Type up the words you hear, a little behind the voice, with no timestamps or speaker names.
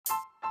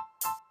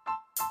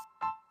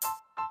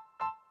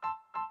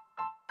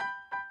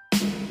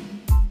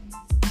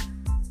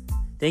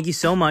Thank you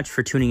so much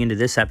for tuning into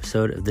this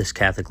episode of This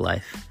Catholic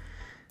Life.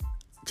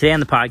 Today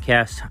on the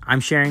podcast, I'm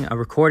sharing a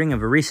recording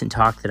of a recent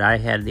talk that I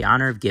had the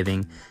honor of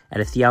giving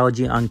at a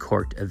Theology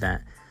Uncorked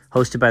event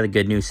hosted by the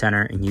Good News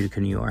Center in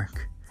Utica, New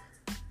York.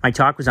 My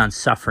talk was on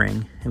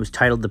suffering. It was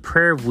titled The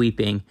Prayer of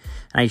Weeping,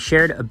 and I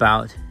shared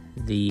about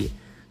the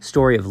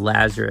story of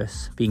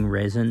Lazarus being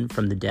risen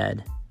from the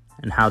dead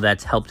and how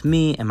that's helped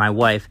me and my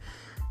wife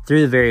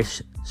through the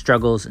various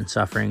struggles and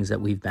sufferings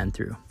that we've been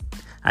through.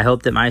 I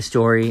hope that my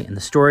story and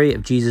the story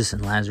of Jesus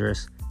and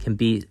Lazarus can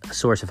be a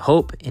source of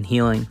hope and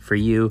healing for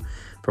you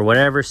for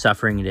whatever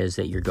suffering it is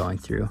that you're going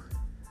through.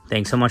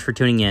 Thanks so much for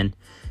tuning in,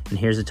 and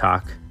here's the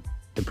talk,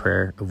 The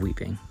Prayer of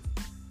Weeping.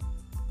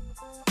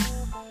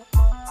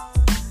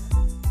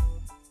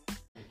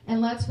 And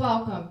let's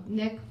welcome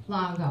Nick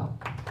Longo.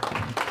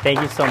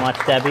 Thank you so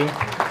much, Debbie.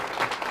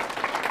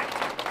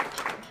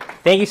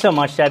 Thank you so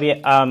much,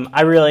 Debbie.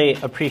 I really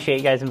appreciate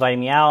you guys inviting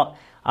me out.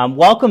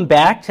 Welcome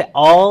back to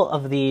all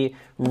of the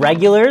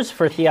regulars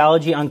for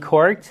Theology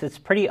Uncorked. It's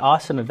a pretty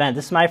awesome event.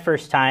 This is my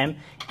first time,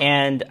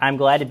 and I'm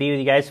glad to be with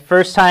you guys.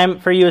 First time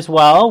for you as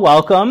well.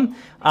 Welcome.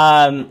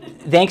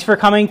 Thanks for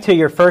coming to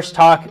your first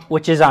talk,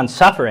 which is on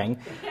suffering.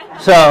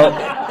 So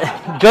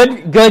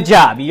good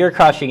job. You're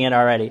crushing it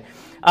already.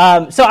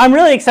 So I'm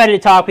really excited to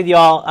talk with you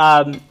all,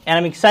 and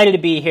I'm excited to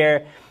be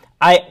here.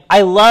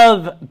 I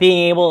love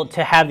being able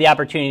to have the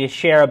opportunity to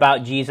share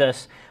about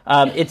Jesus.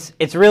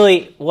 It's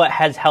really what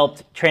has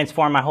helped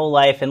transform my whole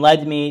life and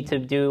led me to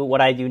do what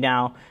I do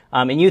now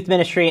in youth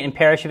ministry and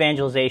parish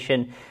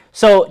evangelization.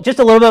 So just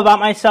a little bit about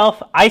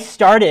myself. I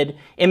started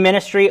in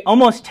ministry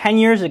almost 10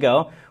 years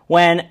ago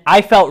when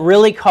I felt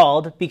really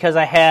called because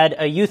I had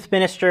a youth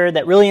minister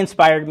that really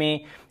inspired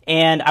me,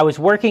 and I was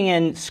working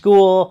in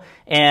school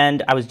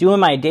and I was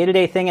doing my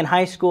day-to-day thing in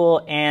high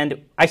school,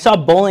 and I saw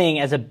bullying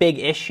as a big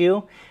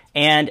issue.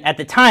 And at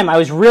the time, I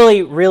was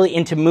really, really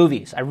into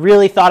movies. I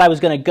really thought I was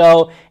going to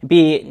go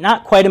be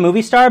not quite a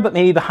movie star, but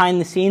maybe behind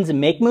the scenes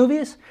and make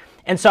movies.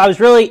 And so I was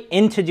really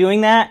into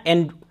doing that.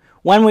 And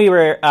when we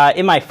were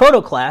in my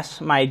photo class,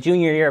 my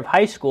junior year of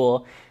high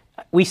school,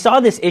 we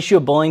saw this issue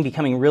of bullying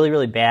becoming really,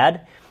 really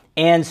bad.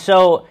 And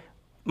so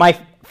my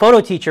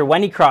photo teacher,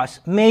 Wendy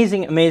Cross,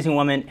 amazing, amazing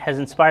woman, has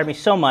inspired me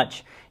so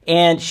much.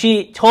 And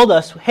she told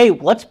us, hey,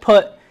 let's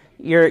put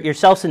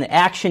yourselves into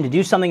action to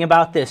do something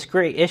about this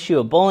great issue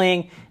of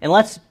bullying, and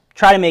let's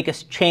try to make a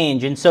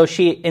change. And so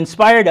she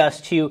inspired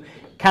us to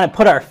kind of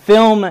put our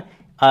film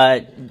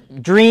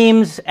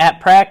dreams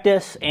at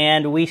practice,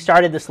 and we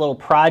started this little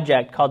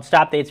project called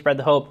Stop the Hate, Spread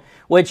the Hope,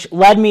 which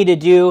led me to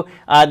do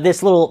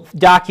this little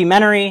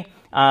documentary,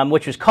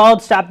 which was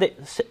called Stop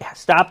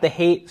the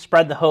Hate,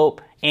 Spread the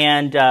Hope.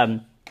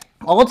 And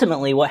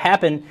ultimately what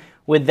happened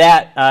with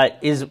that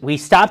is we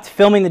stopped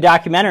filming the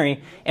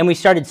documentary and we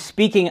started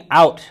speaking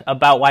out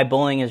about why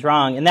bullying is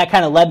wrong. And that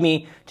kind of led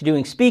me to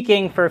doing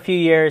speaking for a few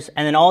years.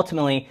 And then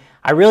ultimately,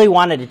 I really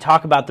wanted to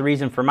talk about the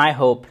reason for my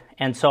hope.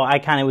 And so I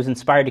kind of was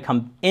inspired to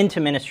come into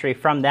ministry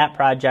from that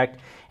project.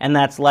 And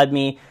that's led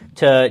me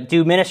to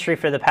do ministry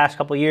for the past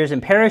couple of years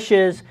in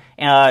parishes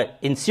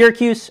in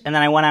Syracuse. And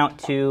then I went out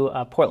to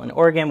Portland,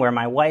 Oregon, where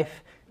my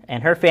wife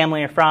and her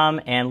family are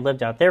from, and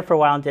lived out there for a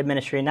while and did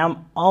ministry. And now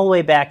I'm all the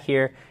way back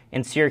here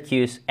in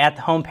Syracuse at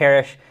the home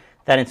parish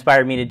that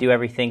inspired me to do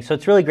everything. So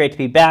it's really great to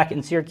be back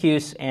in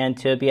Syracuse and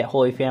to be at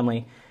Holy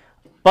Family.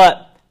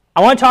 But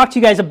I want to talk to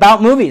you guys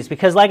about movies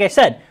because, like I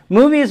said,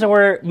 movies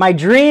were my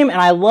dream, and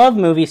I love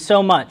movies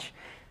so much.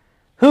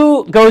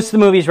 Who goes to the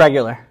movies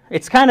regular?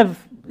 It's kind of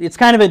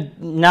a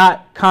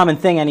not common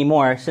thing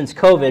anymore since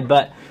COVID,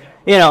 but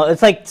you know,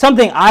 it's like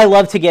something I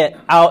love to get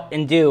out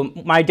and do.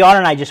 My daughter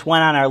and I just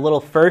went on our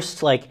little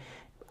first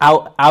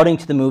outing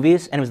to the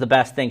movies, and it was the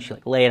best thing. She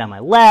laid on my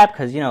lap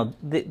because, you know,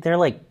 they're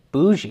like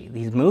bougie,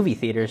 these movie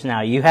theaters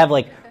now. You have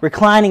like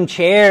reclining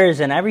chairs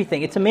and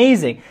everything. It's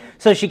amazing.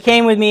 So she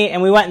came with me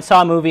and we went and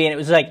saw a movie, and it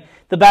was like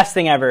the best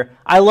thing ever.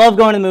 I love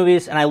going to the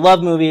movies, and I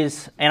love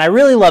movies, and I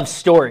really love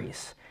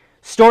stories.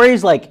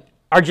 Stories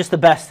are just the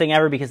best thing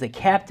ever because they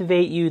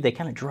captivate you, they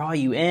kind of draw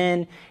you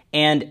in,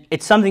 and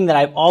it's something that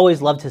I've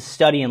always loved to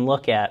study and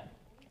look at.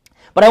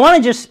 But I want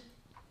to just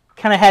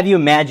kind of have you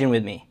imagine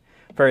with me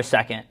for a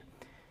second.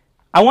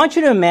 I want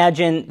you to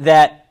imagine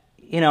that,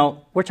 you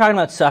know, we're talking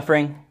about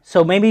suffering.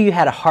 So maybe you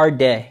had a hard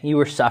day. You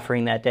were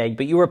suffering that day,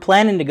 but you were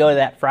planning to go to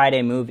that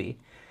Friday movie.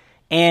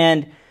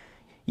 And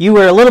you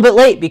were a little bit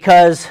late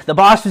because the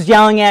boss was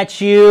yelling at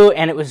you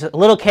and it was a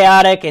little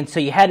chaotic. And so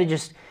you had to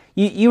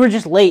you were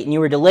just late and you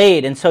were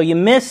delayed. And so you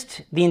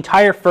missed the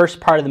entire first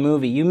part of the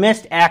movie. You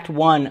missed act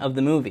one of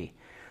the movie,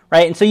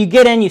 right? And so you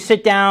get in, you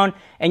sit down,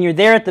 and you're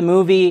there at the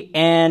movie,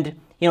 and,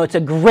 you know, it's a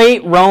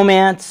great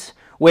romance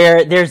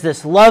where there's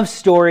this love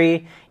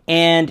story,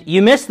 and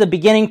you miss the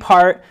beginning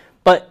part,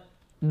 but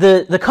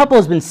the couple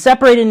has been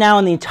separated now,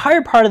 and the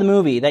entire part of the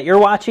movie that you're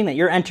watching, that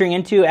you're entering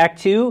into, Act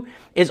 2,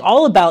 is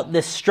all about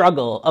this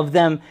struggle of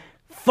them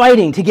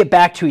fighting to get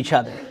back to each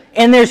other.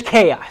 And there's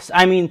chaos.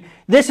 I mean,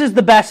 this is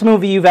the best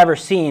movie you've ever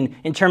seen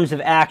in terms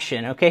of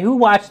action, okay? Who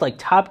watched,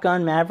 Top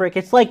Gun Maverick?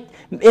 It's like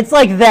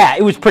that.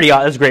 It was pretty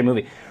awesome. It was a great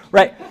movie,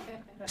 right?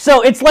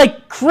 So it's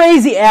like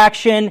crazy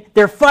action.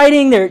 They're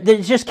fighting.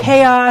 There's just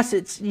chaos.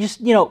 It's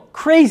just,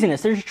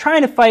 craziness. They're just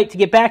trying to fight to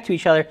get back to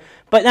each other.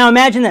 But now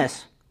imagine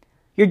this.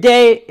 Your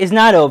day is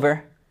not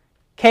over.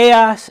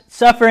 Chaos,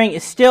 suffering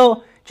is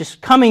still just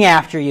coming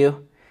after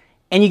you.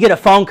 And you get a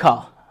phone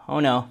call.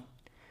 Oh no.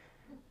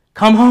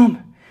 Come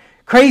home.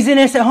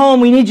 Craziness at home.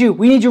 We need you.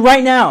 We need you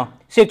right now.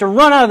 So you have to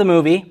run out of the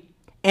movie.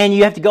 And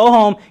you have to go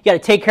home. You got to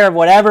take care of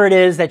whatever it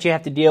is that you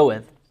have to deal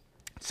with.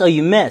 So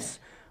you miss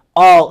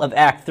all of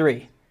Act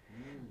 3.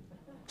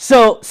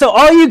 So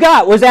all you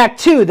got was Act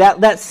 2,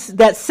 that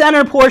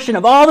center portion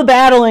of all the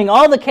battling,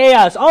 all the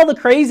chaos, all the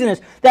craziness,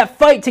 that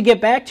fight to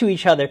get back to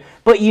each other.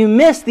 But you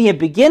missed the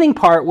beginning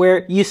part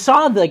where you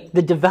saw the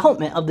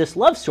development of this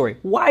love story.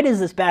 Why does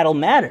this battle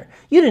matter?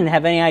 You didn't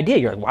have any idea.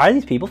 You're like, why are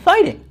these people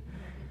fighting?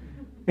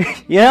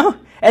 And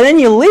then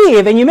you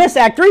leave and you miss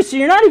Act 3, so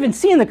you're not even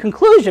seeing the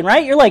conclusion,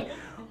 right? You're like,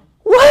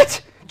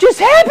 what just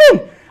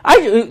happened?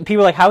 People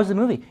are like, how was the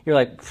movie? You're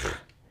like,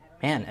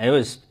 man, it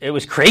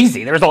was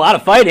crazy. There was a lot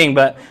of fighting,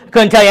 but I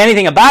couldn't tell you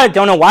anything about it.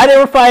 Don't know why they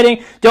were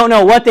fighting. Don't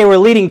know what they were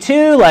leading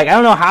to. Like, I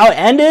don't know how it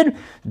ended.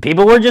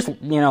 People were just,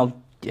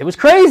 it was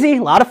crazy.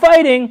 A lot of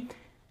fighting.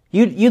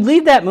 You'd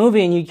leave that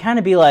movie and you'd kind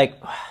of be like,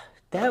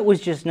 that was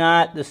just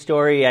not the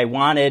story I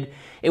wanted.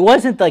 It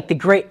wasn't like the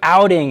great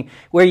outing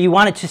where you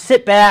wanted to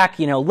sit back,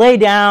 lay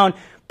down,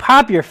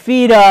 pop your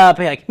feet up.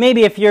 Like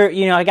maybe if you're,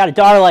 I got a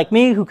daughter like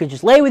me who could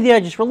just lay with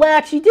you, just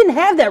relax. You didn't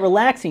have that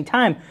relaxing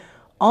time.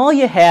 All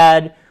you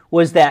had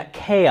was that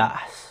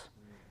chaos.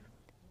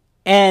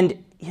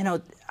 And,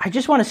 I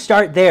just want to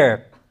start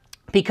there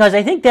because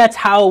I think that's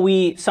how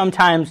we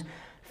sometimes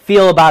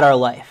feel about our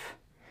life.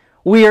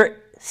 We're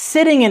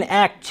sitting in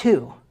Act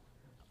 2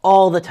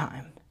 all the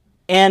time.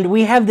 And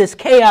we have this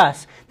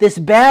chaos, this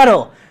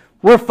battle.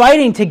 We're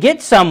fighting to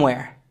get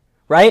somewhere,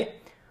 right?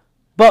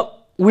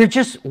 But we're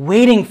just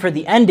waiting for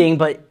the ending,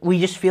 but we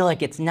just feel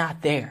like it's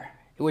not there.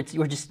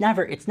 It's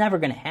never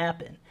going to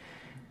happen.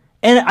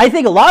 And I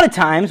think a lot of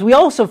times we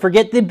also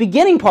forget the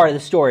beginning part of the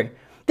story.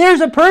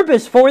 There's a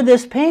purpose for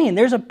this pain.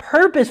 There's a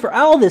purpose for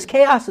all this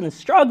chaos and the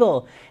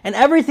struggle and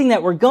everything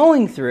that we're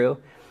going through.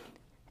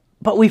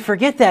 But we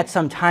forget that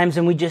sometimes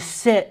and we just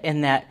sit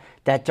in that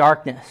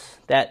darkness,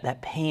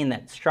 that pain,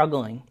 that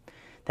struggling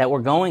that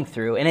we're going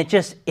through. And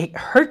it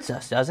hurts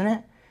us, doesn't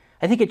it?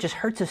 I think it just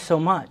hurts us so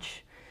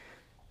much.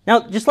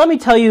 Now, just let me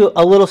tell you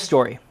a little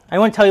story. I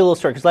want to tell you a little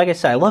story because like I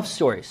said, I love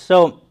stories.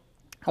 So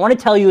I want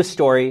to tell you a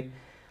story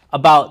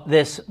about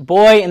this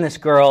boy and this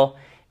girl,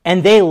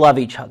 and they love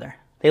each other.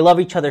 They love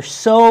each other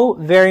so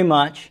very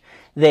much.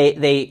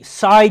 They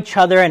saw each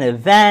other at an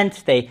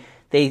event.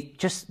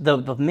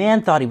 The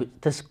man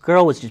thought this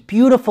girl was just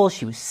beautiful.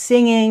 She was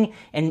singing,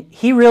 and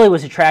he really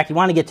was attracted. He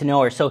wanted to get to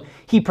know her. So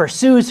he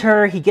pursues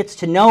her. He gets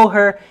to know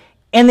her,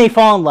 and they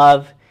fall in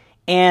love.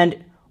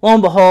 And lo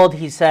and behold,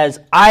 he says,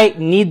 I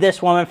need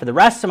this woman for the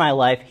rest of my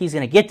life. He's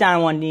going to get down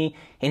on one knee,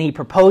 and he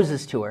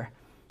proposes to her.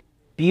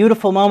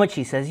 Beautiful moment.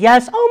 She says,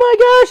 yes. Oh my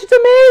gosh,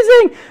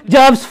 it's amazing.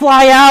 Doves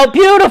fly out.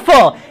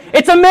 Beautiful.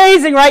 It's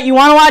amazing, right? You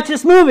want to watch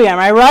this movie. Am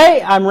I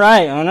right? I'm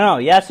right. Oh no.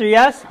 Yes or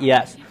yes?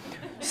 Yes.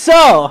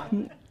 So,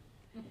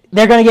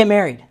 they're going to get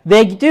married.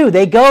 They do.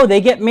 They go.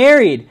 They get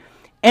married.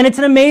 And it's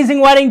an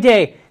amazing wedding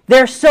day.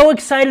 They're so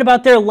excited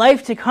about their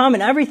life to come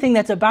and everything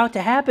that's about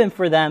to happen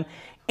for them.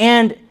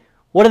 And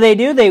what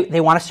do? They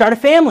want to start a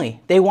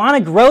family. They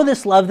want to grow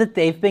this love that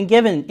they've been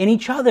given in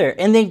each other.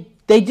 And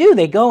they do.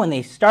 They go and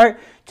they start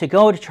to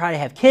try to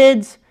have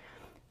kids.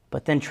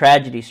 But then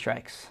tragedy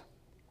strikes.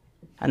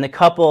 And the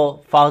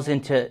couple falls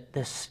into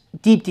this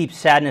deep, deep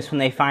sadness when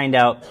they find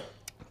out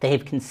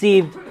they've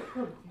conceived,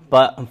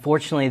 but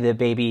unfortunately the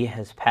baby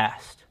has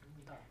passed.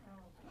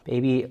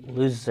 Baby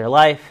loses their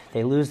life,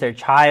 they lose their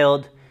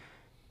child,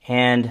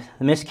 and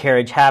the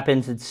miscarriage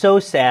happens. It's so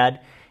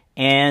sad.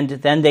 And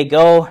then they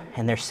go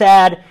and they're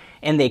sad,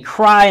 and they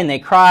cry and they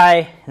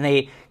cry, and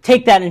they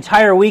take that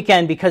entire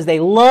weekend because they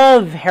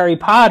love Harry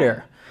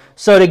Potter.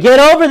 So to get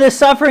over this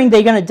suffering,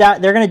 they're going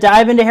to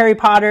dive into Harry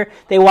Potter.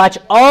 They watch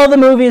all the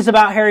movies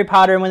about Harry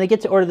Potter, and when they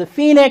get to Order of the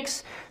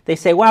Phoenix, they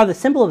say, wow, the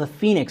symbol of the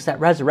phoenix, that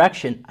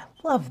resurrection, I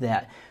love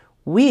that.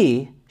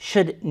 We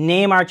should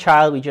name our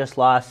child we just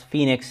lost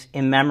Phoenix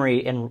in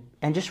memory and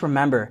just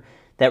remember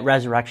that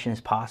resurrection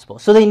is possible.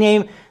 So they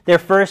name their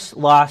first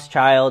lost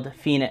child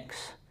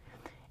Phoenix.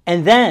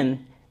 And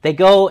then they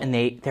go and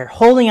they're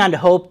holding on to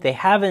hope. They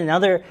have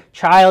another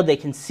child. They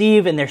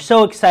conceive, and they're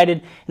so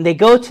excited. And they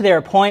go to their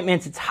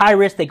appointments. It's high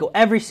risk. They go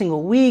every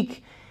single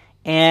week.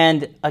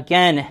 And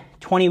again,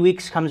 20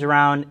 weeks comes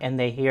around, and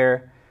they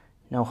hear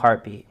no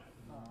heartbeat.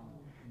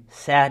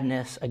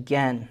 Sadness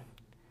again.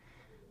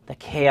 The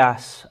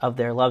chaos of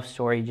their love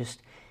story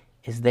just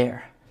is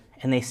there.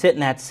 And they sit in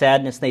that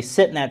sadness.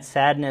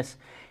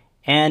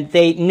 And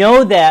they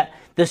know that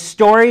the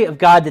story of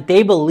God that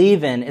they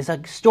believe in is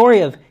a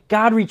story of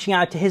God reaching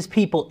out to his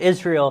people,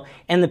 Israel,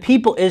 and the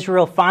people,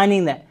 Israel,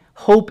 finding that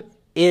hope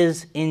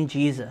is in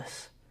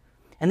Jesus.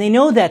 And they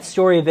know that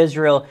story of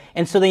Israel,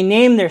 and so they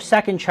name their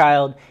second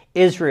child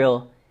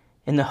Israel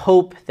in the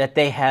hope that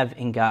they have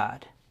in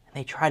God. And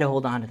they try to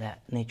hold on to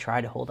that, and they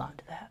try to hold on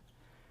to that.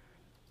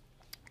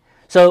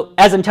 So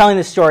as I'm telling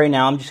this story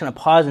now, I'm just going to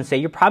pause and say,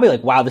 you're probably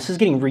like, wow, this is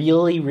getting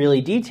really,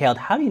 really detailed.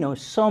 How do you know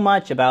so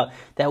much about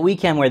that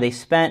weekend where they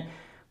spent,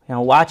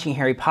 watching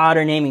Harry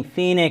Potter, naming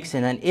Phoenix,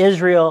 and then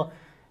Israel?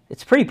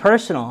 It's pretty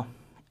personal.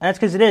 And that's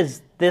because it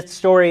is. This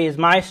story is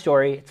my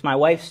story. It's my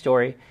wife's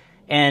story.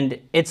 And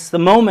it's the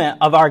moment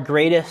of our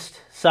greatest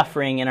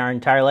suffering in our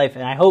entire life.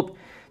 And I hope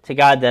to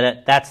God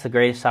that that's the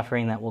greatest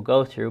suffering that we'll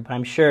go through. But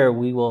I'm sure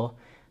we will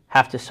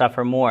have to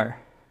suffer more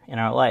in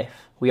our life.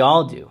 We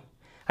all do.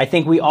 I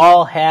think we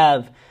all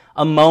have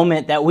a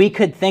moment that we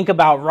could think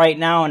about right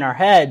now in our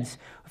heads.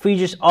 If we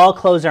just all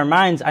close our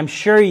minds, I'm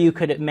sure you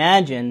could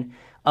imagine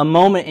a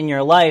moment in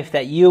your life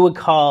that you would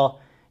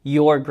call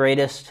your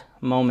greatest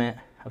moment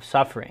of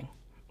suffering.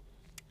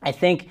 I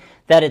think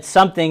that it's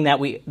something that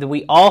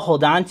we all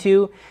hold on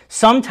to.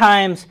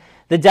 Sometimes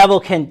the devil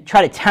can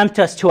try to tempt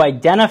us to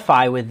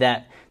identify with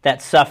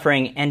that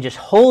suffering and just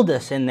hold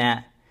us in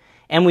that.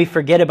 And we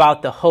forget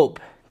about the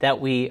hope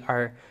that we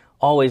are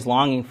always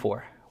longing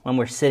for when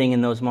we're sitting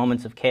in those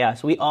moments of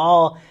chaos. We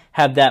all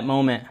have that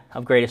moment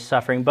of greatest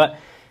suffering. But,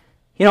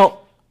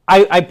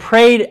 I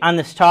prayed on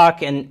this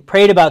talk and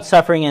prayed about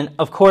suffering. And,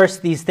 of course,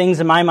 these things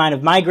in my mind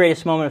of my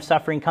greatest moment of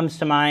suffering comes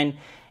to mind.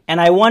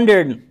 And I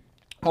wondered,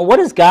 well, what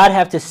does God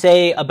have to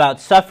say about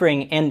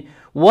suffering? And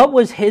what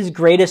was his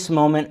greatest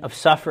moment of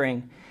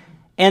suffering?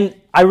 And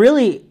I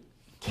really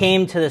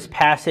came to this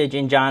passage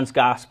in John's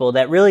Gospel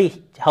that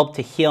really helped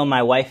to heal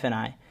my wife and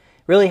I,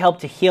 really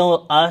helped to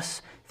heal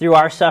us through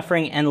our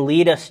suffering and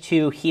lead us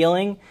to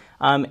healing.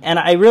 And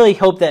I really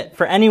hope that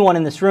for anyone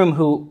in this room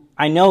who,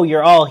 I know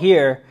you're all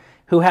here,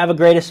 who have a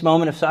greatest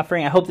moment of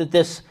suffering, I hope that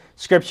this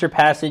scripture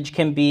passage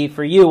can be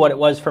for you what it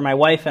was for my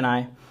wife and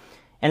I.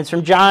 And it's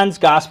from John's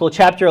Gospel,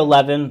 chapter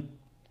 11,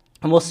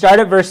 and we'll start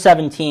at verse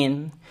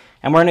 17,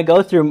 and we're going to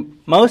go through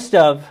most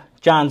of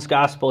John's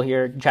Gospel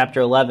here, chapter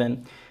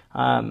 11.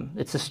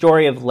 It's the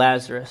story of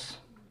Lazarus.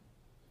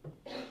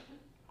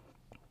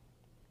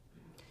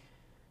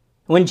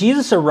 When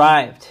Jesus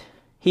arrived,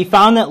 he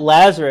found that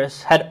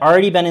Lazarus had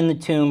already been in the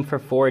tomb for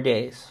 4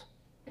 days.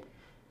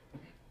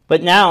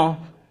 But now,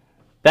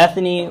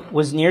 Bethany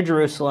was near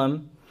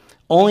Jerusalem,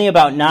 only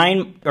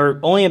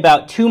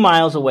about 2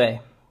 miles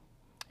away.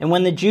 And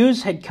when the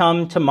Jews had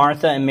come to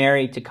Martha and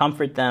Mary to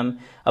comfort them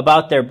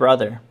about their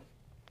brother,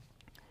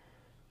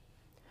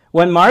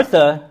 when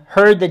Martha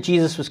heard that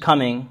Jesus was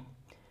coming,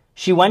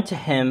 she went to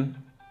him,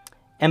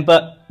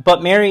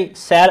 but Mary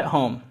sat at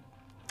home.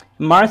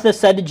 Martha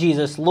said to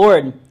Jesus,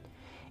 "Lord,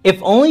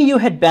 if only you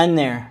had been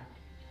there,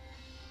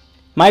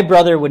 my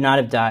brother would not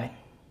have died.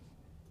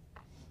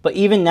 But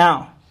even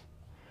now,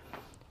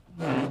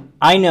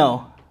 I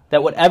know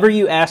that whatever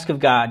you ask of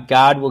God,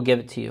 God will give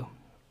it to you."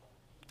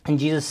 And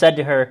Jesus said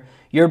to her,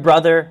 "Your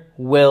brother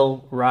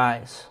will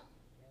rise."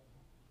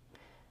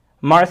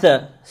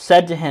 Martha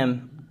said to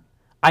him,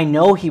 "I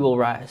know he will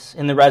rise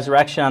in the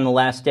resurrection on the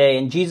last day."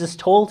 And Jesus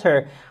told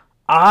her,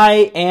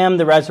 "I am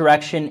the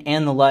resurrection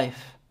and the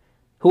life.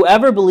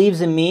 Whoever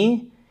believes in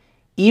me,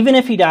 even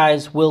if he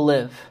dies, will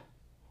live.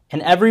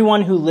 And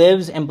everyone who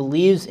lives and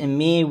believes in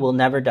me will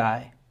never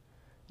die.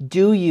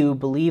 Do you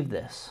believe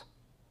this?"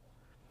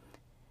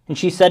 And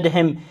she said to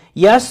him,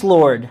 "Yes,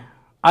 Lord.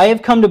 I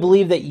have come to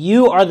believe that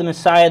you are the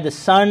Messiah, the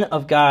Son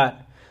of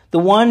God, the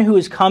one who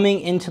is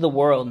coming into the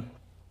world."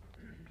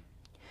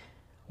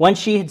 When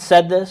she had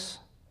said this,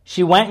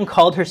 she went and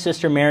called her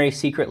sister Mary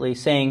secretly,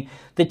 saying,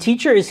 "The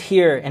teacher is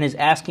here and is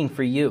asking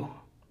for you."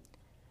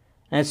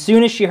 And as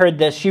soon as she heard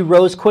this, she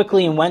rose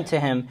quickly and went to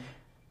him.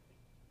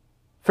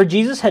 For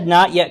Jesus had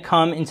not yet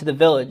come into the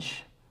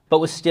village, but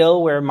was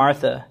still where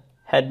Martha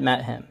had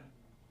met him.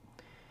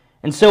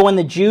 And so when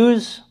the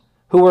Jews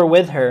who were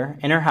with her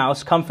in her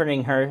house,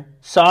 comforting her,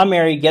 saw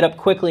Mary get up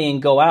quickly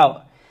and go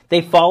out, they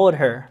followed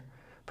her,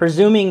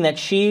 presuming that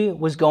she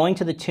was going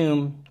to the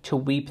tomb to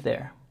weep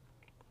there.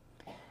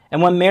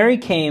 And when Mary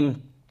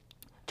came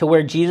to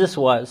where Jesus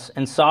was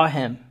and saw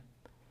him,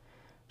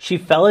 she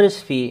fell at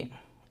his feet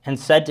and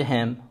said to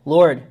him,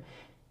 "Lord,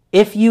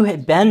 if you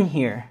had been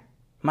here,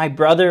 my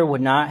brother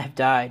would not have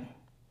died."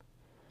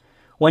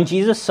 When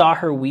Jesus saw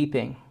her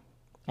weeping,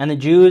 and the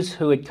Jews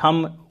who had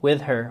come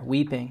with her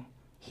weeping,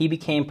 he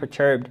became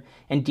perturbed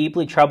and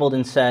deeply troubled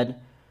and said,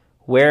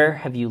 "Where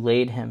have you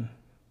laid him?"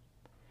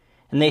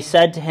 And they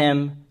said to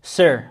him,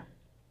 "Sir,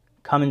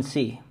 come and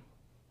see."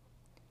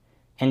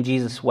 And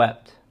Jesus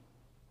wept.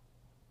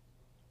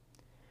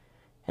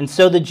 And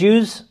so the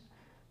Jews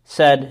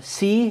said,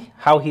 "See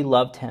how he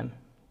loved him."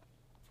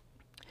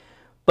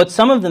 But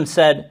some of them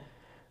said,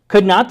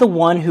 "Could not the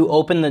one who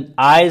opened the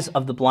eyes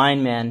of the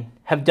blind man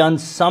have done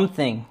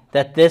something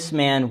that this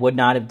man would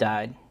not have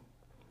died?"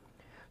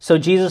 So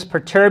Jesus,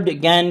 perturbed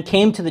again,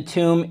 came to the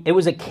tomb. It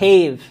was a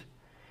cave,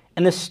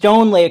 and the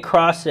stone lay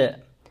across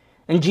it.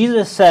 And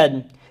Jesus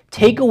said,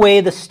 "Take away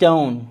the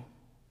stone."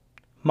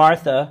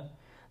 Martha,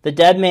 the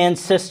dead man's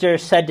sister,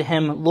 said to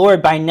him,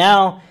 "Lord, by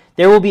now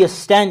there will be a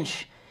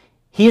stench.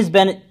 He has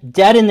been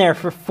dead in there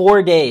for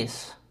 4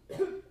 days."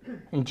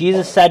 And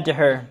Jesus said to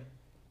her,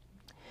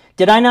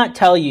 "Did I not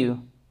tell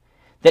you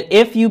that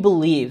if you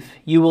believe,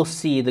 you will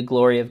see the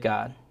glory of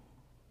God."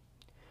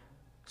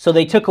 So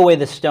they took away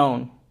the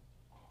stone,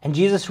 and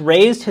Jesus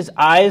raised his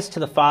eyes to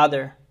the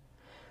Father.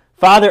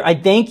 "Father, I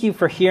thank you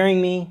for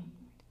hearing me.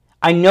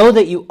 I know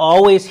that you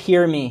always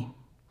hear me.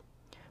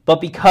 But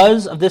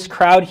because of this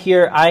crowd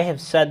here, I have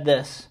said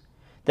this,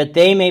 that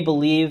they may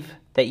believe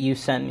that you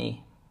sent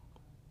me."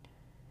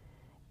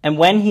 And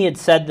when he had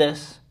said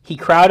this, he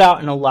cried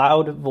out in a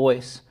loud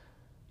voice,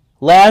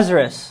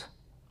 "Lazarus,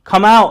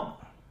 come out!"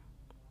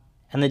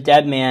 And the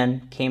dead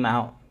man came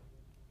out,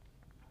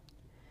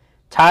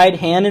 tied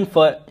hand and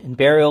foot in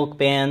burial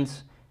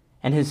bands,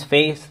 and his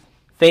face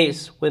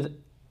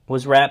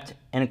was wrapped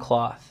in a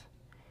cloth.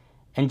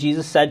 And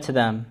Jesus said to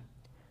them,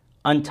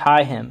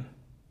 "Untie him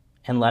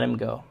and let him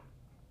go."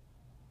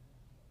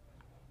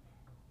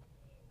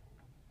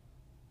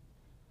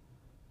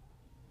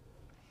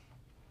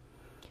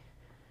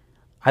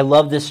 I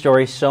love this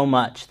story so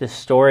much, this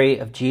story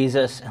of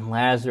Jesus and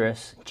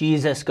Lazarus.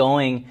 Jesus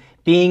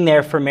being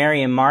there for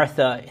Mary and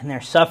Martha in their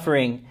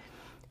suffering,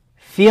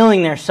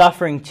 feeling their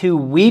suffering too,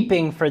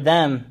 weeping for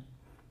them,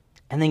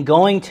 and then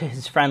going to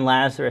his friend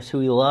Lazarus,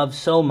 who he loves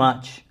so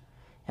much,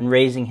 and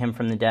raising him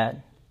from the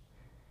dead.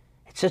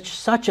 It's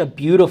such a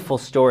beautiful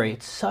story.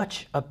 It's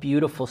such a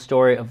beautiful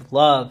story of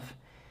love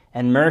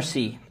and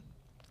mercy,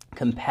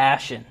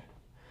 compassion,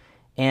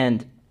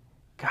 and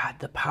God,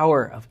 the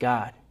power of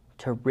God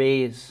to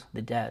raise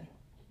the dead.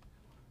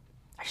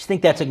 I just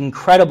think that's an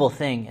incredible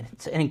thing.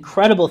 It's an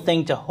incredible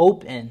thing to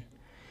hope in.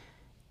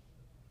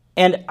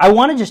 And I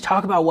want to just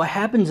talk about what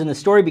happens in the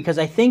story, because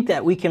I think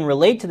that we can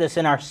relate to this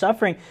in our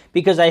suffering,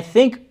 because I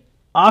think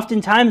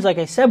oftentimes, like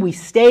I said, we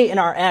stay in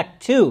our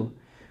act two.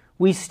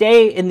 We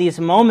stay in these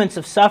moments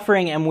of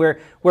suffering, and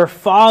we're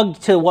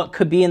fogged to what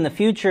could be in the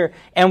future,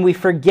 and we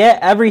forget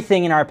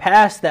everything in our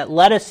past that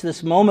led us to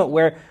this moment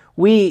where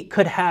we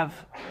could have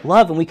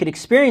love and we could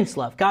experience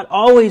love. God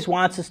always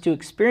wants us to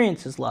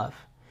experience his love.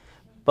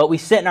 But we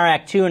sit in our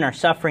act two in our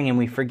suffering, and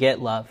we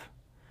forget love.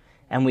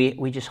 And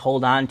we just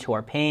hold on to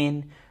our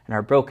pain and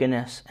our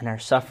brokenness and our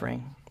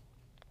suffering.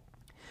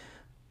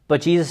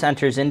 But Jesus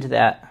enters into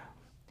that,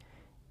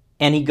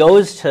 and he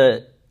goes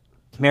to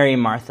Mary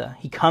and Martha.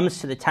 He comes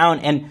to the town,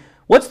 and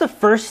what's the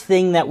first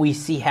thing that we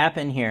see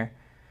happen here?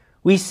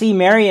 We see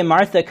Mary and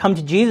Martha come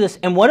to Jesus,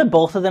 and what do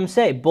both of them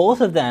say?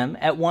 Both of them,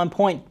 at one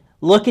point,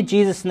 look at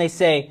Jesus and they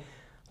say,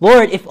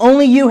 "Lord, if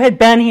only you had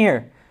been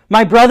here,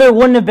 my brother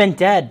wouldn't have been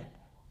dead."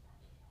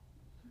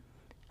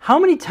 How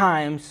many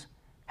times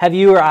have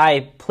you or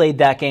I played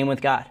that game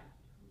with God?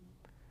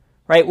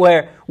 Right,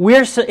 where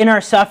we're in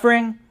our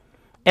suffering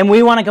and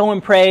we want to go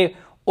and pray,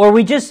 or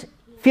we just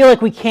feel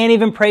like we can't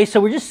even pray, so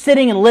we're just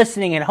sitting and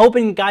listening and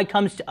hoping God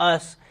comes to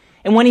us.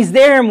 And when he's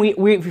there and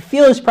we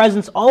feel his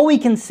presence, all we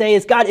can say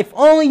is, "God, if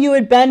only you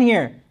had been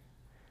here,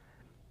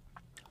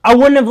 I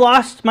wouldn't have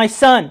lost my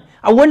son.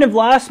 I wouldn't have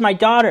lost my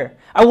daughter.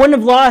 I wouldn't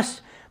have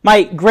lost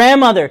my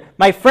grandmother,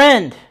 my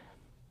friend.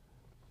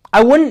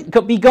 I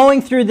wouldn't be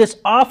going through this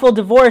awful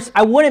divorce.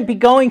 I wouldn't be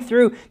going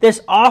through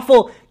this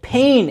awful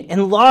pain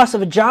and loss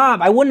of a job.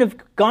 I wouldn't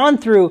have gone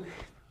through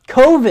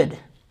COVID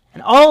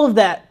and all of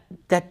that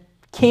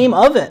came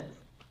of it.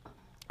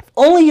 If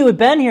only you had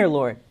been here,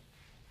 Lord."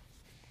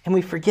 And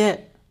we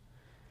forget.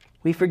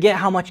 We forget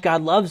how much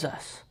God loves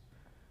us.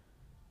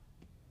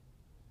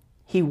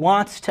 He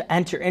wants to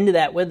enter into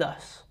that with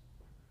us.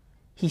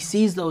 He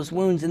sees those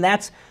wounds, and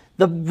that's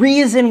the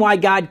reason why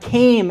God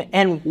came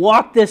and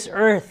walked this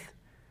earth.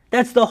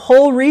 That's the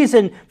whole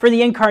reason for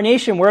the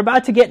incarnation. We're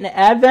about to get into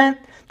Advent.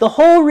 The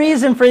whole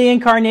reason for the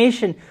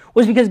incarnation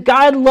was because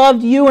God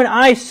loved you and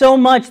I so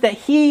much that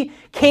he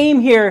came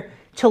here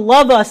to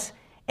love us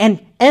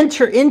and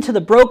enter into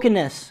the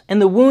brokenness and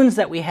the wounds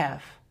that we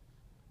have,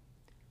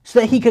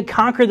 so that he could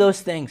conquer those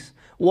things,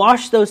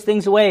 wash those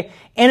things away,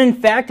 and in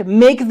fact,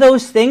 make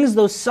those things,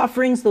 those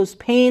sufferings, those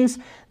pains,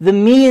 the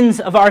means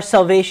of our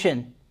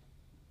salvation.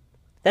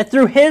 That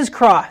through his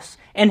cross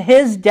and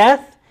his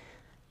death,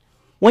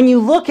 when you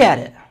look at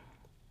it,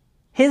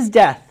 his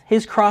death,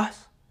 his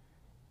cross,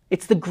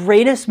 it's the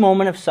greatest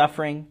moment of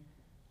suffering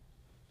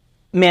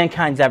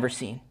mankind's ever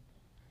seen.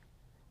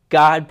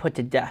 God put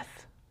to death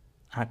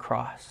on a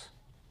cross.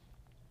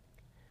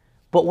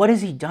 But what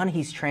has he done?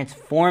 He's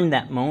transformed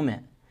that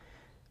moment.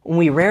 When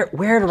we wear it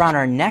around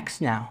our necks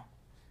now,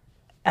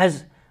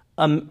 as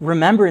a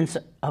remembrance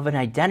of an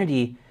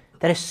identity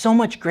that is so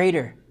much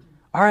greater.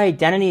 Our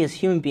identity as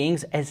human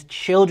beings, as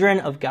children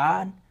of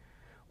God,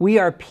 we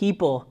are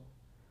people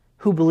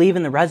who believe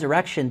in the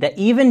resurrection, that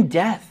even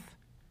death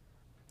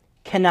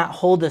cannot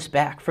hold us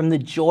back from the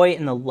joy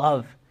and the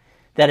love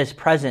that is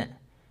present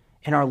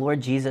in our Lord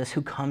Jesus,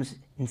 who comes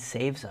and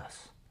saves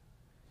us.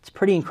 It's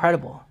pretty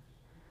incredible.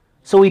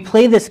 So we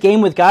play this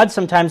game with God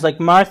sometimes, like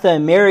Martha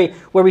and Mary,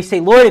 where we say,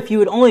 "Lord, if you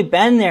had only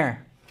been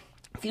there,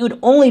 if you had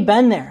only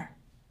been there."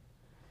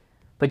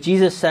 But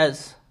Jesus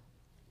says,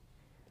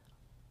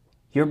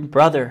 your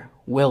brother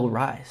will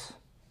rise.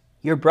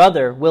 Your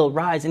brother will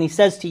rise. And he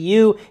says to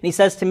you, and he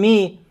says to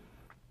me,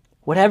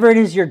 whatever it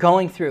is you're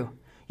going through,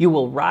 you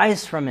will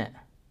rise from it.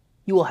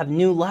 You will have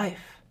new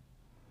life.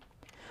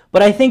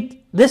 But I think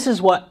this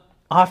is what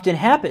often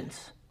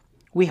happens.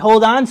 We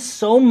hold on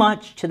so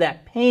much to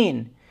that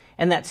pain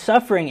and that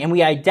suffering, and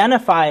we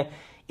identify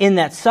in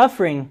that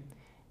suffering,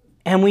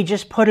 and we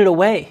just put it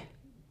away.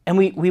 And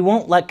we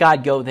won't let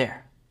God go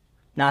there.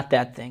 Not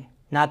that thing.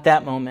 Not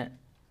that moment.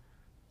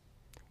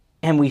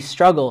 And we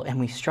struggle, and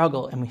we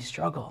struggle, and we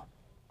struggle.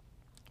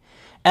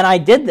 And I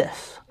did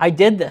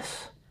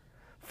this.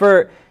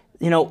 For,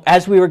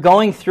 as we were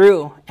going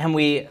through and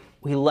we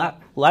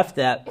left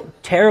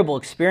that terrible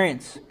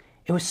experience,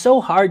 it was so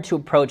hard to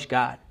approach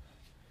God,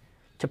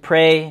 to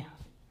pray,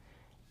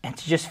 and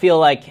to just feel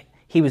like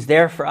he was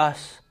there for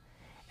us.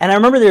 And I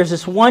remember there was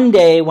this one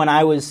day when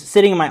I was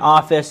sitting in my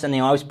office and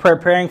I was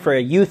preparing for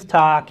a youth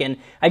talk, and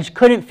I just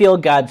couldn't feel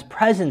God's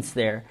presence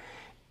there.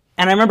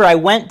 And I remember I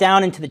went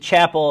down into the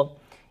chapel,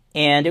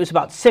 and it was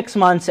about 6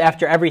 months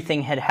after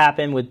everything had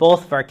happened with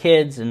both of our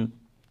kids, and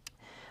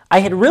I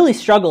had really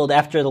struggled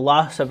after the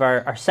loss of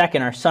our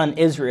son,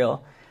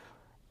 Israel.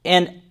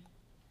 And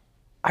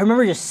I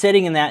remember just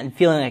sitting in that and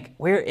feeling like,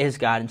 where is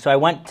God? And so I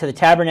went to the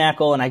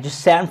tabernacle, and I just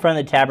sat in front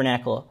of the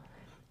tabernacle.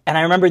 And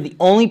I remember the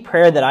only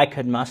prayer that I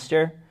could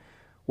muster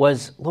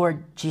was,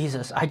 Lord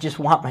Jesus, I just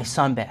want my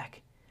son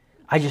back.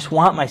 I just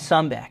want my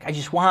son back. I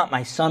just want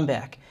my son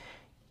back.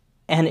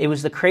 And it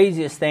was the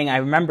craziest thing. I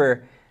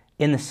remember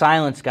in the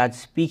silence, God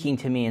speaking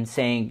to me and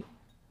saying,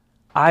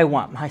 I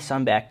want my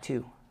son back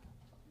too.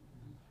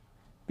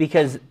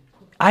 Because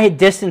I had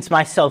distanced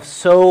myself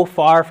so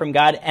far from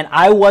God, and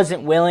I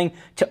wasn't willing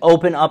to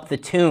open up the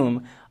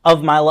tomb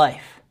of my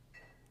life.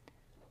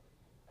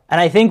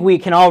 And I think we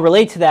can all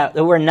relate to that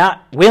we're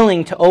not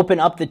willing to open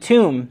up the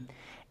tomb.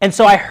 And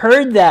so I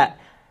heard that,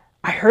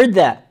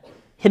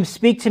 him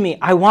speak to me,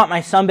 I want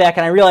my son back,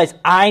 and I realized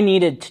I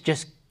needed to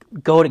just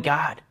go to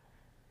God.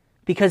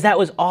 Because that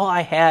was all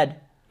I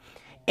had.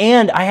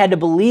 And I had to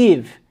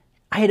believe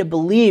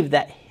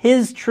that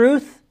his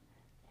truth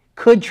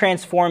could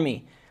transform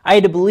me. I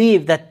had to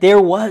believe that there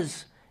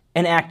was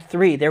an Act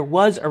 3. There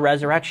was a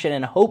resurrection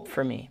and a hope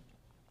for me.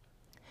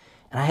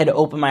 And I had to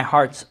open my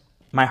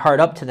heart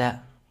up to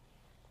that.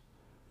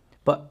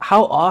 But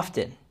how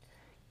often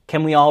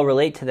can we all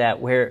relate to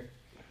that where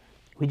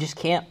we just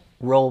can't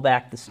roll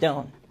back the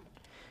stone?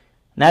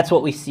 And that's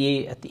what we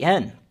see at the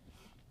end.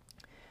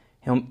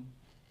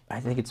 I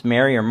think it's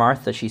Mary or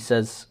Martha. She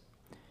says,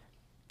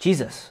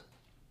 Jesus,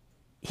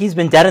 he's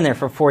been dead in there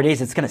for 4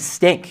 days. It's going to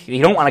stink.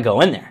 You don't want to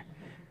go in there.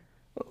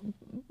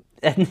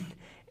 And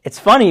it's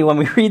funny when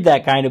we read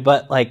that kind of,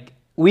 but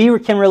we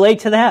can relate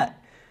to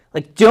that.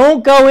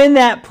 Don't go in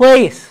that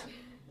place.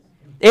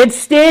 It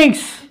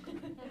stinks.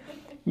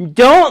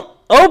 Don't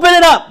open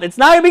it up. It's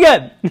not going to be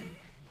good.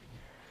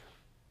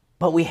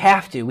 But we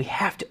have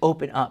to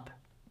open up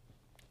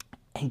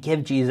and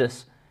give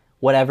Jesus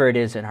whatever it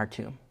is in our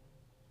tomb.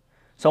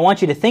 So I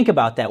want you to think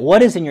about that.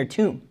 What is in your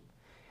tomb?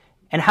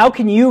 And how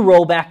can you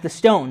roll back the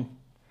stone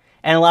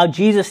and allow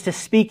Jesus to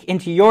speak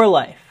into your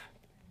life?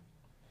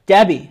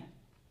 Debbie,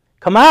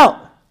 come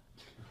out.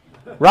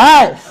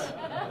 Rise.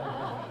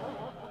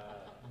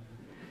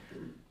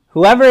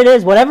 Whoever it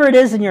is, whatever it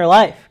is in your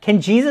life, can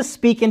Jesus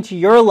speak into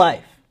your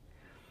life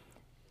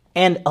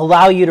and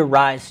allow you to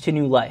rise to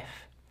new life?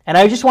 And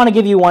I just want to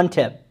give you one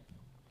tip.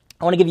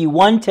 I want to give you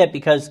one tip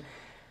because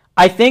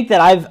I think that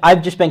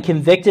I've just been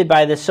convicted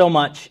by this so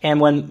much.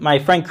 And when my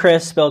friend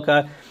Chris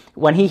Spilka,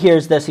 when he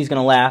hears this, he's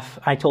going to laugh.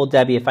 I told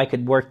Debbie if I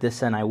could work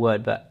this in, I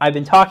would. But I've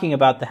been talking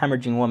about the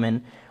hemorrhaging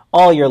woman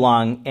all year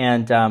long,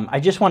 and I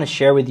just want to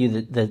share with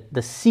you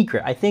the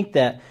secret. I think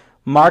that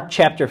Mark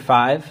chapter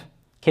 5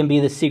 can be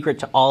the secret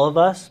to all of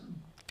us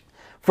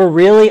for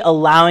really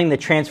allowing the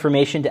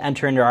transformation to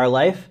enter into our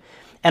life.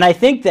 And I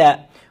think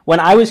that when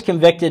I was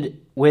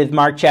convicted with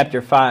Mark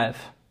chapter 5,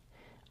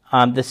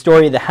 the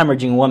story of the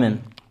hemorrhaging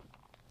woman,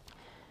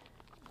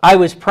 I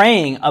was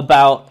praying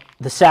about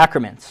the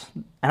sacraments.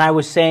 And I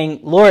was saying,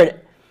 Lord,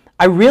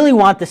 I really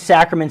want the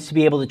sacraments to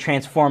be able to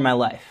transform my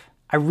life.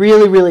 I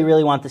really, really,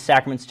 really want the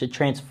sacraments to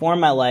transform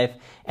my life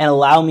and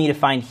allow me to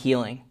find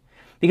healing.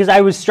 Because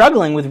I was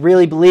struggling with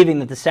really believing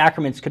that the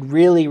sacraments could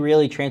really,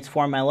 really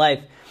transform my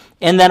life.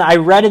 And then I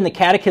read in the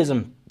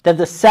catechism that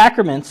the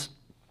sacraments,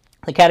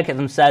 the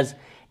catechism says,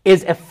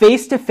 is a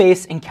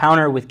face-to-face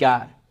encounter with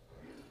God.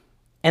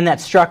 And that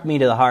struck me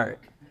to the heart.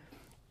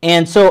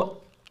 And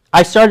so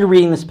I started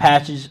reading this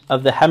passage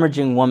of the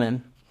hemorrhaging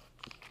woman.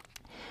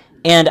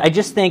 And I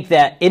just think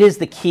that it is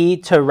the key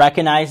to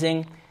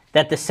recognizing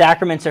that the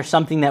sacraments are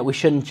something that we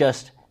shouldn't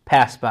just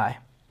pass by.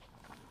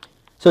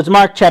 So it's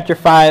Mark chapter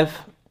 5, and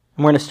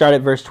we're going to start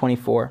at verse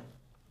 24.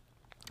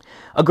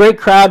 A great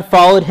crowd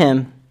followed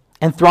him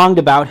and thronged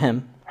about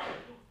him.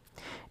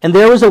 And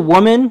there was a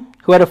woman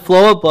who had a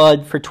flow of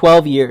blood for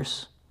 12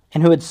 years,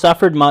 and who had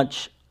suffered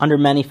much under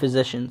many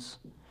physicians,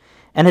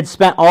 and had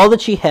spent all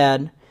that she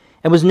had,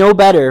 and was no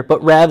better,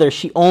 but rather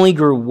she only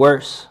grew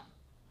worse.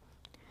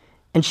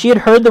 And she had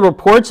heard the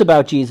reports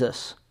about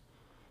Jesus.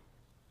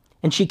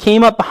 And she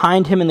came up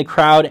behind him in the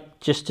crowd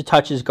just to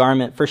touch his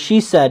garment. For she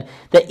said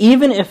that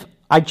even if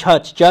I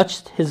touch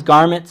just his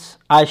garments,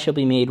 I shall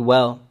be made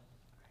well.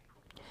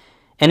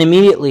 And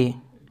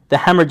immediately the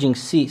hemorrhaging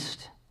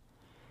ceased,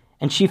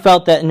 and she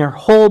felt that in her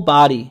whole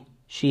body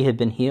she had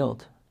been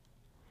healed.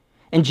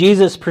 And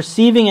Jesus,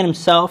 perceiving in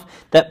himself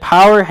that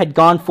power had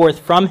gone forth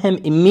from him,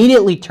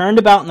 immediately turned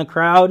about in the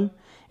crowd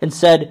and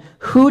said,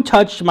 "Who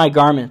touched my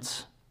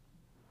garments?"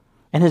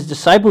 And his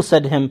disciples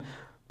said to him,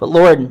 "But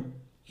Lord,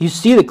 you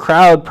see the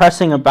crowd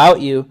pressing about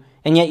you,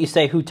 and yet you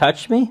say, 'Who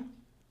touched me?'"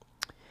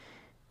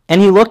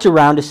 And he looked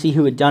around to see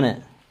who had done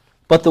it.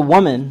 But the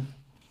woman,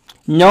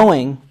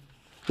 knowing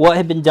what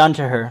had been done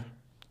to her,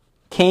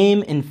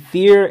 came in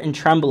fear and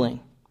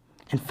trembling,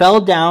 and fell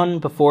down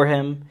before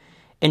him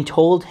and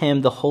told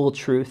him the whole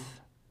truth.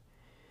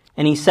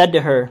 And he said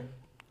to her,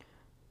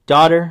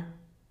 "Daughter,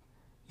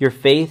 your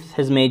faith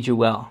has made you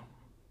well.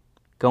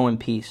 Go in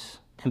peace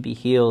and be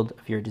healed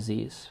of your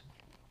disease."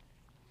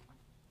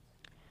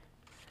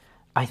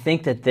 I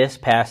think that this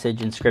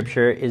passage in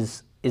Scripture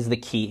is the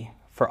key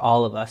for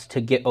all of us to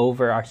get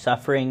over our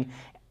suffering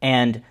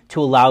and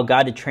to allow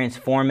God to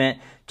transform it,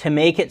 to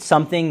make it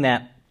something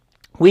that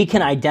we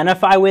can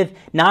identify with,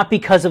 not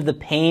because of the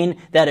pain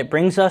that it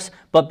brings us,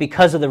 but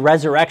because of the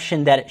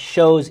resurrection that it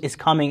shows is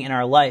coming in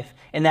our life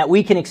and that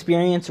we can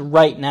experience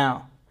right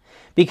now.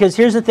 Because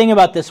here's the thing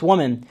about this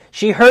woman.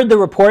 She heard the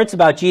reports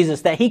about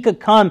Jesus, that he could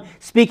come,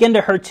 speak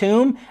into her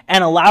tomb,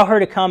 and allow her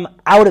to come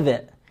out of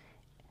it,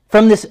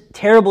 from this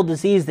terrible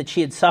disease that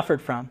she had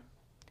suffered from.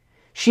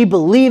 She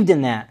believed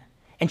in that,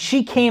 and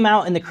she came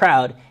out in the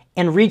crowd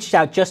and reached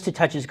out just to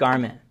touch his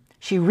garment.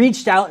 She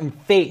reached out in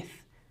faith,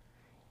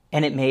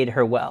 and it made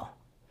her well.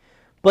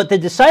 But the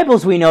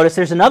disciples, we notice,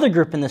 there's another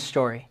group in this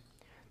story.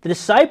 The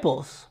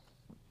disciples,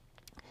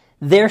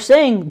 they're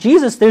saying,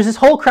 "Jesus, there's this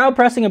whole crowd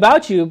pressing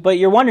about you, but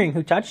you're wondering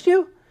who touched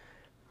you?"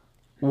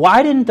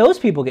 Why didn't those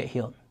people get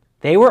healed?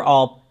 They were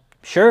all,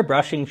 sure,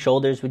 brushing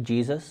shoulders with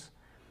Jesus.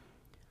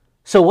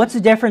 So what's the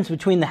difference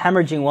between the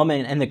hemorrhaging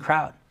woman and the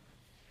crowd?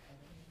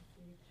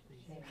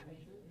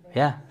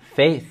 Yeah,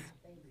 faith.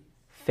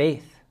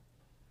 Faith.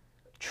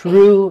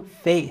 True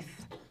faith.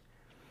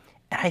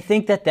 And I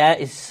think that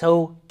is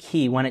so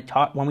key when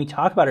we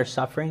talk about our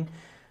suffering.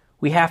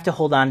 We have to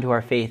hold on to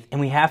our faith,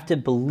 and we have to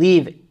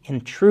believe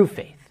in true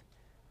faith.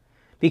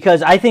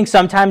 Because I think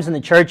sometimes in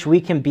the church we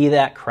can be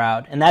that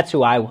crowd, and that's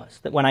who I was.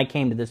 That when I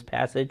came to this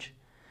passage,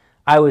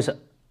 I was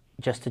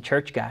just a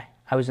church guy.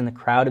 I was in the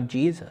crowd of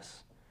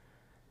Jesus.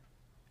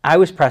 I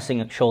was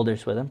pressing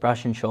shoulders with him,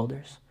 brushing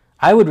shoulders.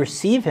 I would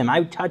receive him. I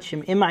would touch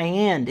him in my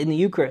hand in the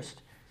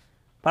Eucharist.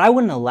 But I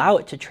wouldn't allow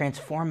it to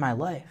transform my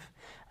life.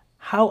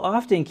 How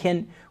often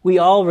can we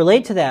all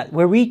relate to that?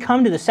 Where we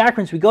come to the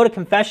sacraments, we go to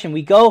confession,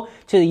 we go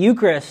to the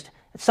Eucharist,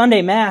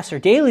 Sunday Mass or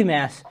daily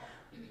Mass,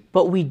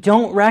 but we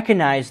don't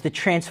recognize the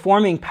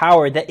transforming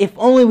power that if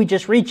only we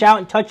just reach out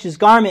and touch his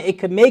garment, it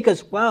could make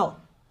us well.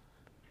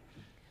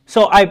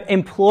 So I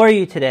implore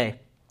you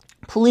today,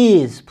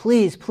 please,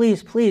 please,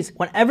 please, please,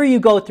 whenever you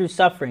go through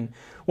suffering,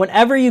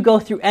 whenever you go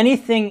through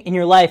anything in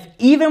your life,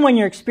 even when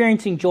you're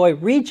experiencing joy,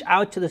 reach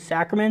out to the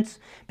sacraments,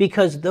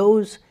 because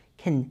those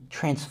can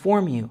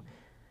transform you.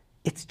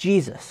 It's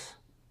Jesus.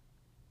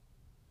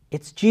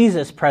 It's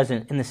Jesus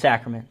present in the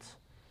sacraments.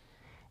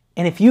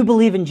 And if you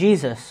believe in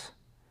Jesus,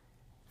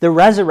 the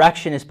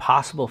resurrection is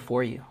possible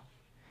for you.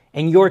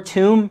 And your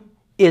tomb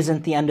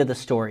isn't the end of the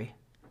story.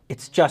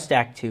 It's just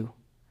Act 2.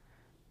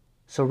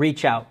 So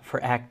reach out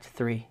for Act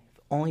 3.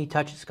 If only you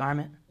touch his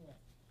garment,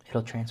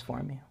 it'll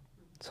transform you.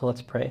 So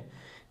let's pray. In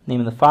the name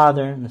of the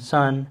Father, and the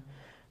Son, and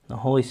the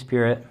Holy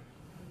Spirit.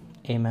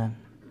 Amen.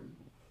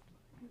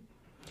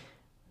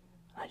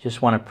 I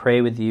just want to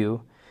pray with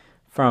you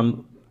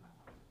from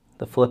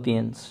the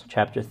Philippians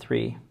chapter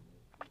 3.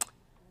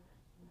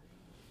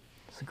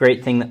 It's a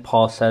great thing that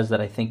Paul says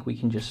that I think we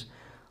can just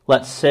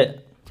let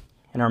sit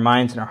in our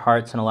minds and our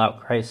hearts and allow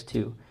Christ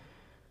to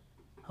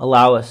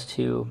allow us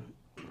to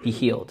be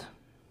healed.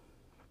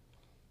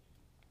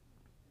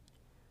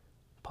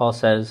 Paul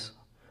says,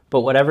 "But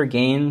whatever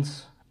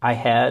gains I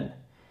had,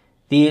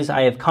 these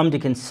I have come to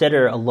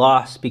consider a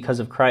loss because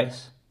of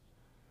Christ.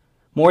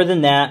 More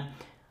than that,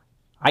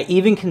 I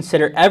even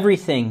consider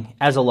everything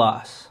as a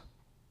loss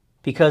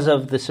because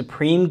of the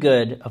supreme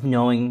good of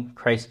knowing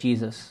Christ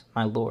Jesus,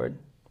 my Lord.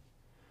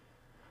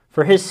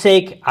 For his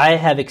sake, I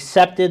have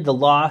accepted the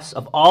loss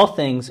of all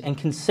things and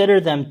consider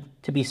them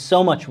to be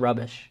so much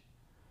rubbish,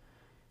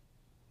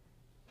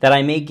 that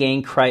I may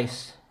gain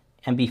Christ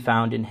and be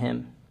found in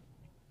him,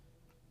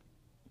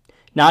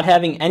 not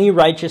having any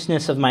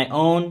righteousness of my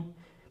own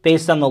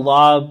based on the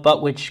law,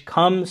 but which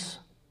comes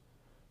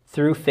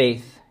through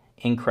faith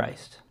in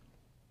Christ.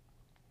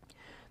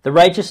 The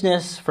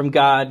righteousness from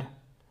God,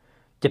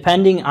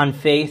 depending on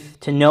faith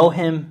to know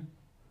him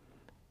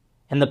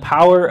and the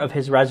power of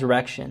his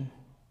resurrection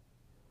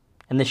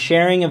and the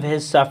sharing of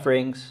his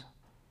sufferings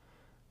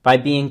by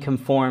being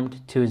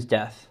conformed to his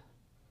death,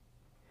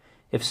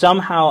 if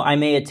somehow I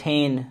may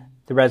attain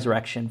the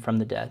resurrection from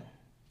the dead.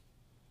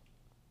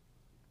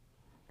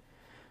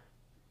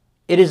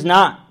 It is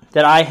not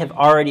that I have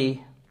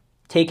already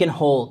taken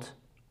hold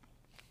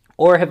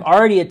or have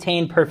already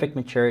attained perfect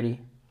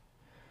maturity,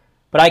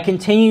 but I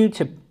continue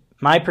to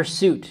my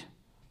pursuit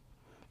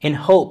in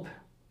hope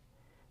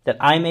that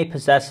I may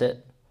possess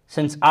it,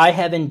 since I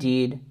have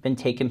indeed been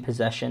taken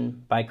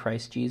possession by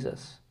Christ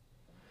Jesus.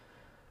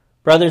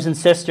 Brothers and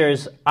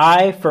sisters,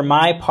 I, for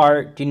my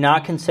part, do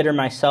not consider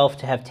myself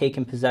to have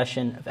taken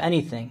possession of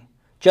anything,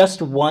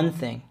 just one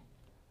thing.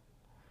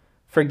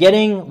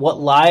 Forgetting what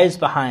lies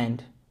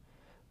behind,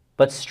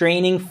 but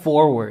straining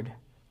forward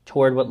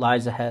toward what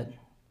lies ahead.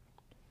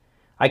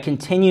 I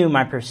continue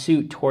my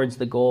pursuit towards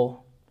the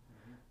goal,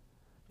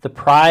 the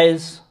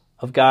prize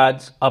of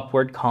God's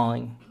upward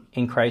calling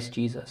in Christ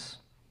Jesus.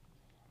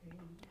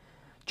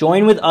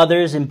 Join with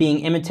others in being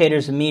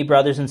imitators of me,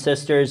 brothers and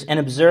sisters, and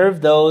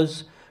observe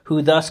those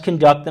who thus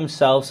conduct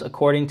themselves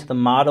according to the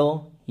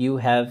model you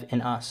have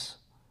in us.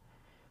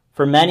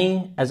 For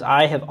many, as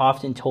I have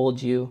often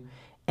told you,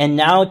 and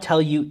now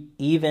tell you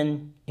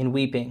even in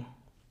weeping,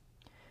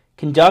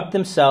 conduct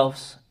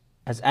themselves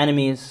as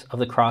enemies of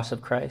the cross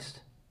of Christ.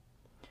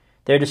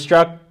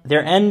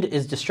 Their end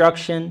is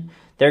destruction,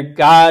 their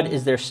God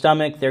is their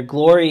stomach, their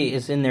glory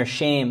is in their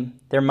shame,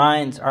 their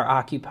minds are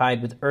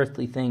occupied with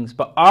earthly things.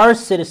 But our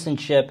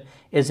citizenship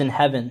is in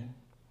heaven,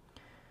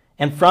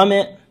 and from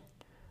it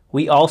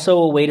we also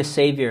await a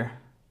Savior,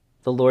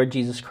 the Lord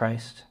Jesus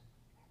Christ.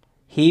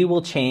 He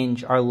will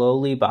change our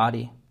lowly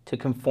body to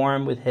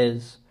conform with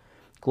his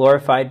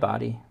glorified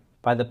body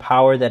by the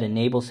power that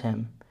enables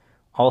him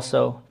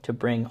also to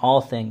bring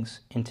all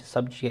things into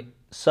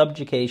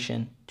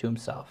subjugation to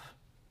himself.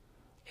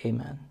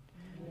 Amen.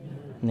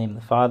 In the name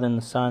of the Father, and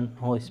the Son, and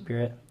the Holy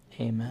Spirit.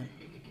 Amen.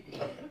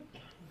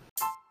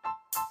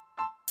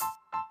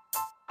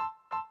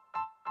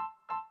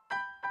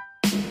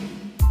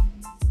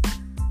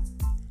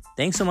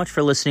 Thanks so much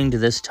for listening to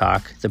this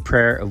talk, The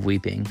Prayer of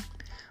Weeping.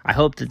 I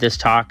hope that this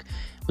talk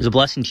was a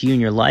blessing to you in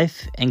your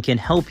life and can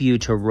help you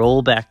to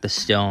roll back the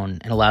stone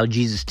and allow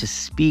Jesus to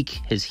speak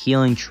his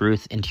healing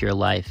truth into your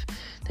life,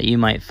 that you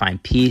might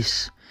find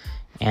peace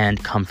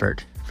and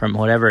comfort from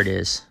whatever it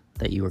is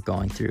that you are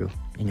going through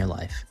in your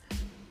life.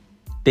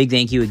 Big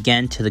thank you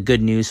again to the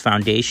Good News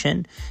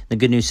Foundation, the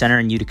Good News Center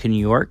in Utica, New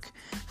York,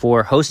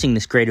 for hosting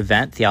this great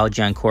event,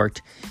 Theology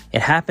Uncorked.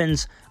 It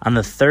happens on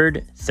the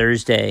third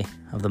Thursday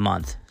of the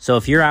month. So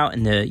if you're out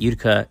in the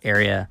Utica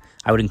area,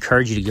 I would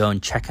encourage you to go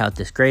and check out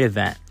this great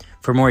event.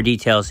 For more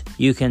details,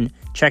 you can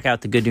check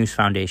out the Good News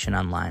Foundation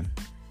online.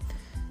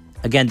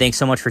 Again, thanks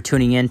so much for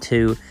tuning in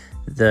to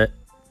the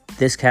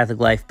This Catholic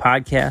Life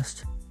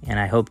podcast, and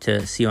I hope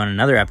to see you on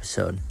another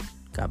episode.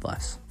 God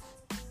bless.